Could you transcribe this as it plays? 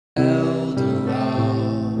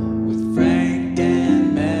Eldorado with Frank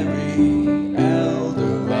and Mary.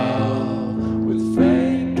 Eldorado with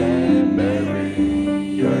Frank and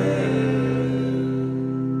Mary. Yeah.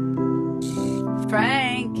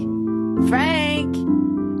 Frank,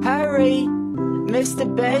 hurry. Mr.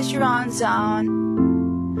 Bergeron's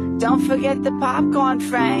on. Don't forget the popcorn,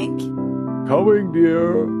 Frank. Coming,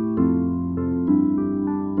 dear.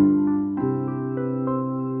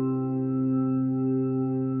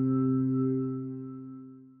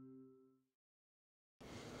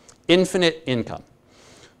 Infinite income.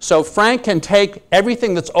 So Frank can take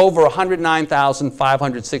everything that's over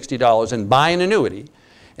 $109,560 and buy an annuity.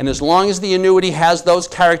 And as long as the annuity has those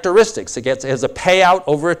characteristics, it has a payout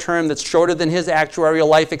over a term that's shorter than his actuarial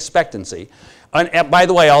life expectancy. And by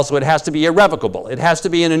the way, also, it has to be irrevocable. It has to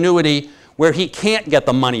be an annuity where he can't get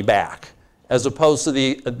the money back, as opposed to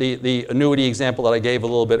the annuity example that I gave a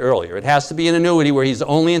little bit earlier. It has to be an annuity where he's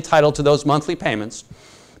only entitled to those monthly payments.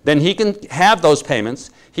 Then he can have those payments.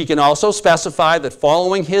 He can also specify that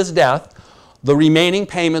following his death, the remaining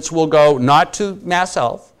payments will go not to Mass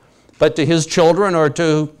Health, but to his children or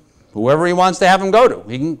to whoever he wants to have them go to.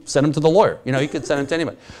 He can send them to the lawyer. You know, he could send them to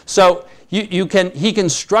anybody. So he can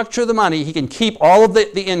structure the money. He can keep all of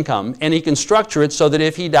the income, and he can structure it so that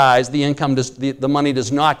if he dies, the money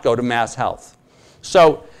does not go to Mass Health.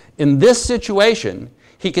 So in this situation,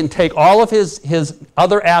 he can take all of his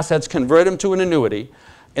other assets, convert them to an annuity,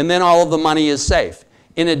 and then all of the money is safe.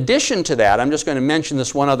 In addition to that, I'm just going to mention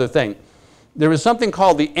this one other thing. There is something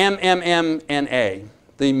called the MMMNA,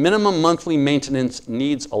 the Minimum Monthly Maintenance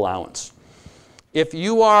Needs Allowance. If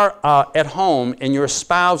you are at home and your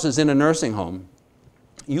spouse is in a nursing home,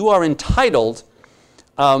 you are entitled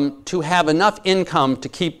to have enough income to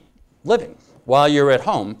keep living while you're at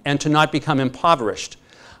home and to not become impoverished.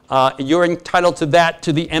 You're entitled to that,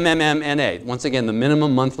 to the MMMNA, once again, the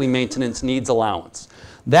Minimum Monthly Maintenance Needs Allowance.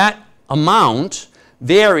 That amount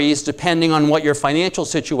varies depending on what your financial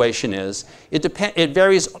situation is. It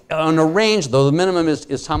varies on a range, though. The minimum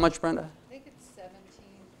is how much, Brenda? I think it's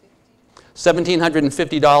 $1,750.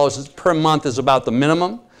 $1,750 per month is about the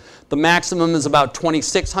minimum. The maximum is about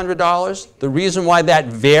 $2,600. The reason why that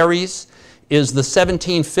varies is the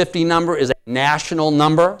 $1,750 number is a national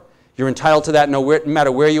number. You're entitled to that no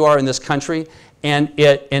matter where you are in this country. And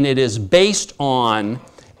it is based on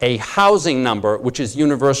a housing number which is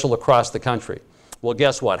universal across the country. Well,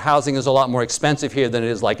 guess what? Housing is a lot more expensive here than it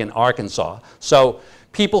is like in Arkansas. So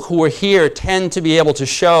people who are here tend to be able to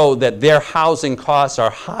show that their housing costs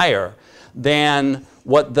are higher than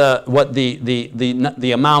what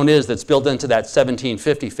the amount is that's built into that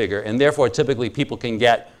 $1,750 figure, and therefore typically people can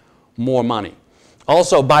get more money.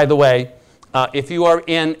 Also, by the way, if you are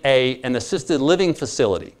in an assisted living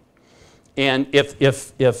facility, and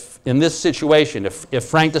if in this situation, if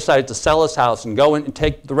Frank decided to sell his house and go in and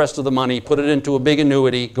take the rest of the money, put it into a big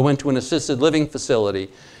annuity, go into an assisted living facility,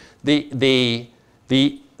 the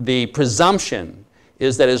presumption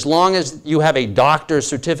is that as long as you have a doctor's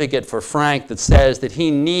certificate for Frank that says that he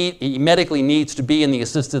medically needs to be in the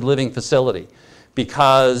assisted living facility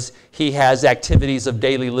because he has activities of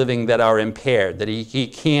daily living that are impaired, that he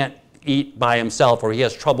can't eat by himself or he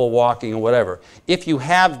has trouble walking or whatever. If you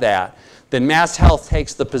have that, then Mass Health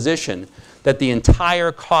takes the position that the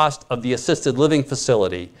entire cost of the assisted living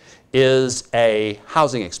facility is a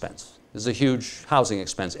housing expense, is a huge housing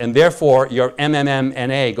expense. And therefore, your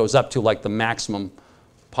MMMNA goes up to like the maximum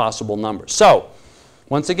possible number. So,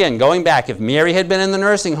 once again, going back, if Mary had been in the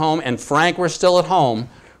nursing home and Frank were still at home,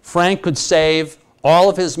 Frank could save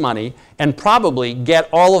all of his money and probably get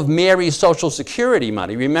all of Mary's Social Security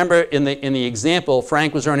money. Remember, in the example,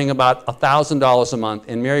 Frank was earning about $1,000 a month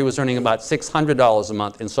and Mary was earning about $600 a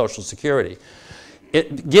month in Social Security.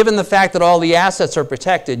 Given the fact that all the assets are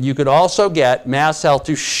protected, you could also get Mass Health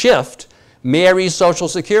to shift Mary's Social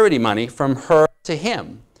Security money from her to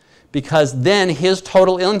him, because then his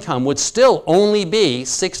total income would still only be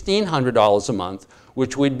 $1,600 a month,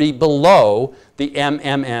 which would be below the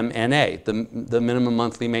MMMNA, the Minimum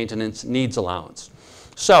Monthly Maintenance Needs Allowance.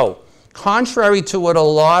 So, contrary to what a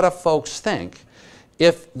lot of folks think,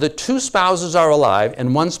 if the two spouses are alive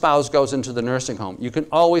and one spouse goes into the nursing home, you can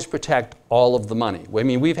always protect all of the money. I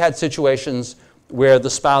mean, we've had situations where the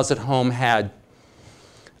spouse at home had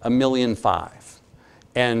 $1.5 million,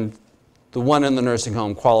 and the one in the nursing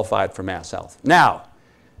home qualified for Mass Health. Now,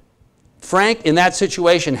 Frank, in that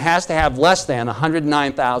situation, has to have less than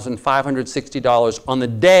 $109,560 on the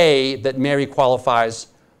day that Mary qualifies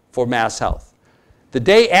for Mass Health. The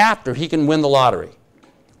day after, he can win the lottery.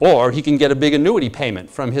 Or he can get a big annuity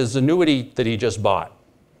payment from his annuity that he just bought,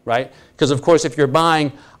 right? Because, of course, if you're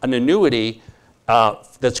buying an annuity,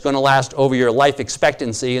 that's going to last over your life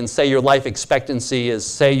expectancy, and say your life expectancy is,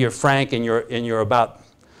 say you're Frank and you're about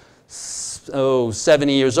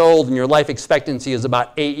 70 years old and your life expectancy is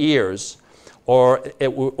about 8 years, or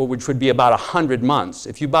which would be about 100 months.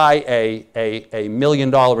 If you buy a $1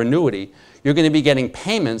 million annuity, you're going to be getting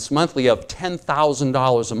payments monthly of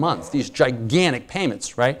 $10,000 a month, these gigantic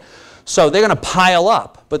payments, right? So they're going to pile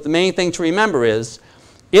up. But the main thing to remember is,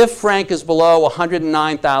 if Frank is below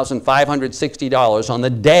 $109,560 on the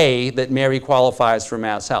day that Mary qualifies for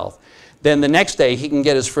Mass Health, then the next day he can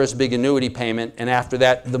get his first big annuity payment, and after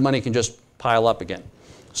that the money can just pile up again.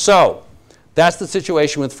 So that's the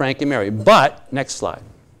situation with Frank and Mary. But, next slide.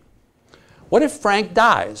 What if Frank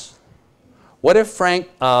dies? What if Frank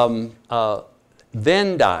then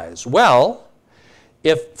dies? Well,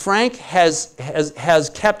 if Frank has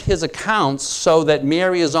kept his accounts so that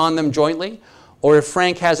Mary is on them jointly, or if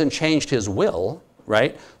Frank hasn't changed his will,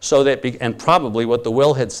 right, so that, and probably what the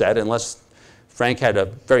will had said, unless Frank had a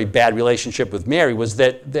very bad relationship with Mary, was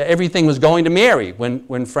that everything was going to Mary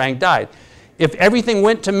when Frank died. If everything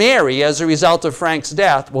went to Mary as a result of Frank's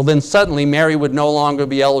death, well, then suddenly Mary would no longer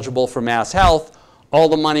be eligible for Mass Health. All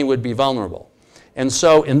the money would be vulnerable. And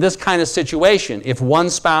so in this kind of situation, if one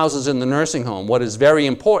spouse is in the nursing home, what is very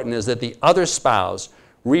important is that the other spouse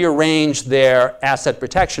rearrange their asset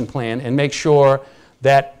protection plan and make sure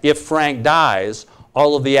that if Frank dies,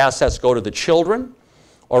 all of the assets go to the children,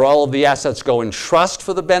 or all of the assets go in trust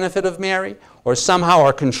for the benefit of Mary, or somehow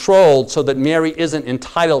are controlled so that Mary isn't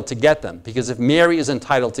entitled to get them. Because if Mary is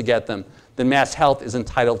entitled to get them, then Mass Health is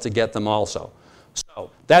entitled to get them also.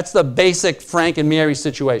 So that's the basic Frank and Mary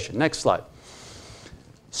situation. Next slide.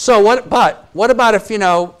 So what about if,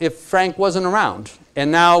 if Frank wasn't around? And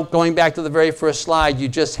now, going back to the very first slide, you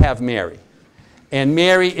just have Mary. And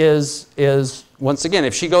Mary is, once again,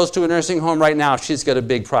 if she goes to a nursing home right now, she's got a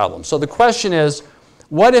big problem. So the question is,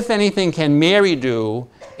 what, if anything, can Mary do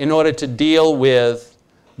in order to deal with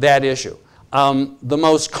that issue? The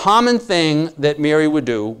most common thing that Mary would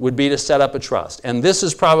do would be to set up a trust. And this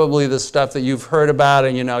is probably the stuff that you've heard about,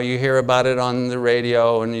 and you hear about it on the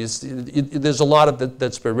radio, and there's a lot of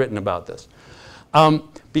that's been written about this.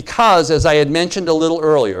 Because, as I had mentioned a little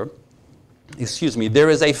earlier, there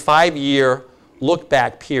is a 5-year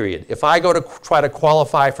look-back period. If I go to try to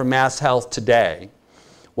qualify for Mass Health today,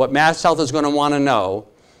 what Mass Health is going to want to know,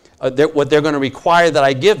 what they're going to require that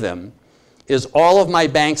I give them, is all of my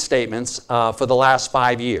bank statements for the last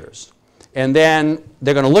 5 years. And then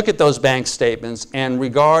they're going to look at those bank statements, and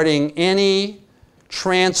regarding any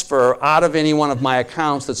transfer out of any one of my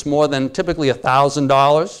accounts that's more than typically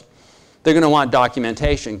 $1,000, they're going to want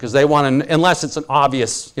documentation, because they want to, unless it's an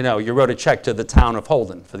obvious, you wrote a check to the town of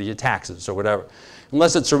Holden for your taxes or whatever,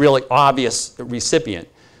 unless it's a really obvious recipient,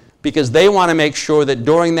 because they want to make sure that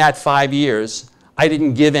during that 5 years, I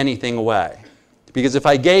didn't give anything away. Because if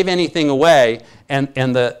I gave anything away, and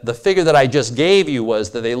the figure that I just gave you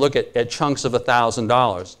was that they look at chunks of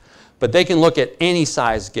 $1,000, but they can look at any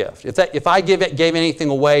size gift. If I gave anything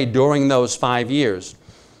away during those 5 years,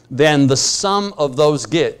 then the sum of those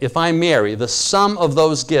gifts, if I marry, the sum of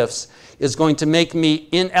those gifts is going to make me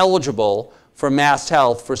ineligible for Mass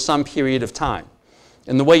Health for some period of time.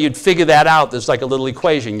 And the way you'd figure that out, there's like a little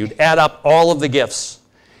equation. You'd add up all of the gifts,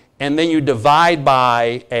 and then you divide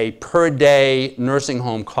by a per-day nursing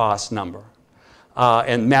home cost number.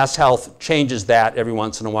 And Mass Health changes that every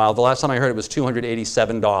once in a while. The last time I heard it was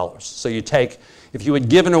 $287. So you take, if you had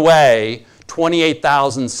given away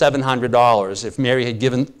 $28,700, if Mary had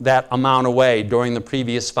given that amount away during the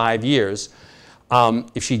previous 5 years,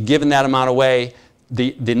 if she'd given that amount away,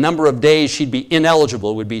 the number of days she'd be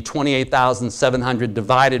ineligible would be 28,700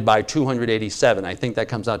 divided by 287. I think that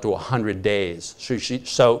comes out to 100 days.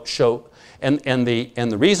 And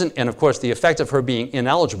the reason, and of course the effect of her being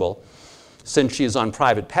ineligible, since she is on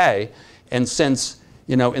private pay, and since,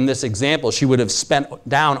 in this example, she would have spent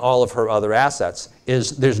down all of her other assets,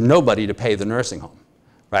 is there's nobody to pay the nursing home,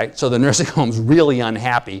 right? So the nursing home's really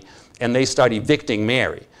unhappy, and they start evicting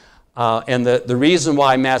Mary. And the reason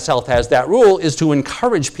why Mass Health has that rule is to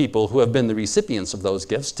encourage people who have been the recipients of those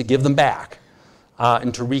gifts to give them back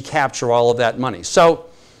and to recapture all of that money. So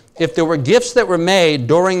if there were gifts that were made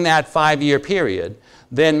during that 5-year period,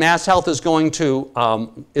 then Mass Health is going to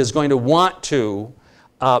want to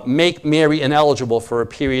make Mary ineligible for a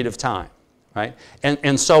period of time, right?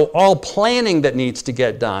 And so all planning that needs to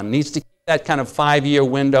get done needs to keep that kind of 5-year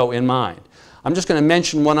window in mind. I'm just going to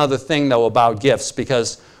mention one other thing, though, about gifts,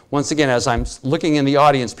 because once again, as I'm looking in the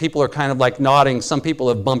audience, people are kind of like nodding. Some people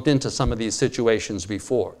have bumped into some of these situations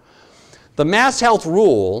before. The Mass Health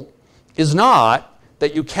rule is not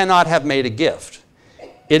that you cannot have made a gift.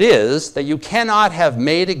 it is that you cannot have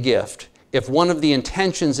made a gift if one of the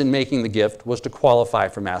intentions in making the gift was to qualify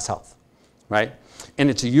for Mass Health, right? And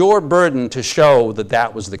it's your burden to show that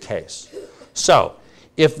that was the case. So,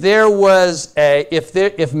 if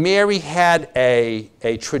Mary had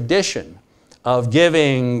a tradition of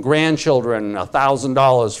giving grandchildren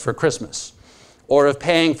 $1,000 for Christmas, or of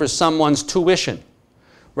paying for someone's tuition,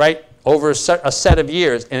 right, over a set of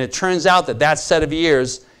years, and it turns out that that set of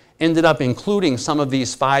years ended up including some of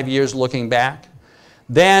these 5 years looking back,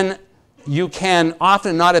 then you can,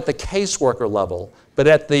 often not at the caseworker level, but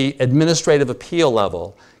at the administrative appeal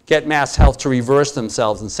level, get Mass Health to reverse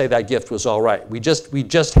themselves and say that gift was all right. We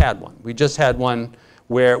just had one. We just had one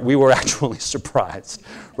where we were actually surprised,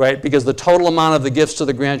 right? Because the total amount of the gifts to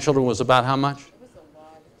the grandchildren was about how much? It was a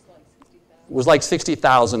lot. It was like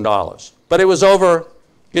 $60,000. But it was over,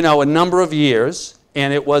 a number of years,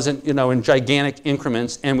 and it wasn't, in gigantic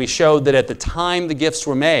increments. And we showed that at the time the gifts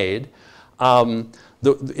were made,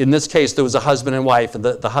 in this case, there was a husband and wife, and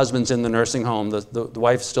the husband's in the nursing home, the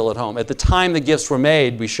wife's still at home. At the time the gifts were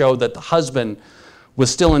made, we showed that the husband was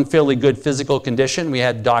still in fairly good physical condition. We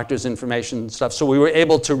had doctor's information and stuff, so we were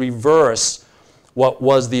able to reverse what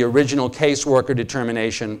was the original caseworker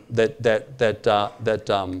determination that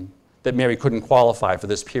Mary couldn't qualify for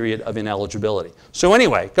this period of ineligibility. So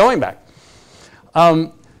anyway, going back.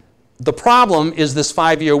 The problem is this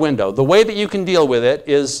 5-year window. The way that you can deal with it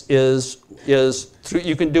is through,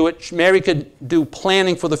 you can do it, Mary could do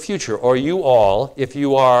planning for the future, or you all, if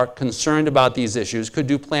you are concerned about these issues, could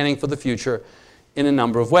do planning for the future in a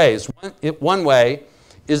number of ways. One way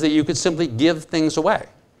is that you could simply give things away.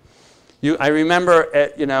 I remember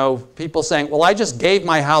people saying, well, I just gave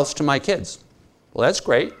my house to my kids. Well, that's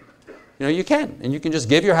great. You can. And you can just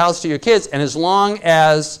give your house to your kids, and as long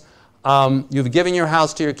as you've given your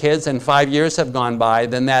house to your kids and 5 years have gone by,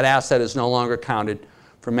 then that asset is no longer counted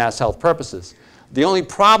for Mass Health purposes. The only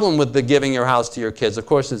problem with the giving your house to your kids, of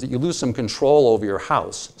course, is that you lose some control over your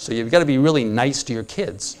house. So you've got to be really nice to your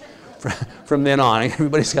kids from then on.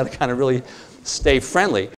 Everybody's got to kind of really stay friendly.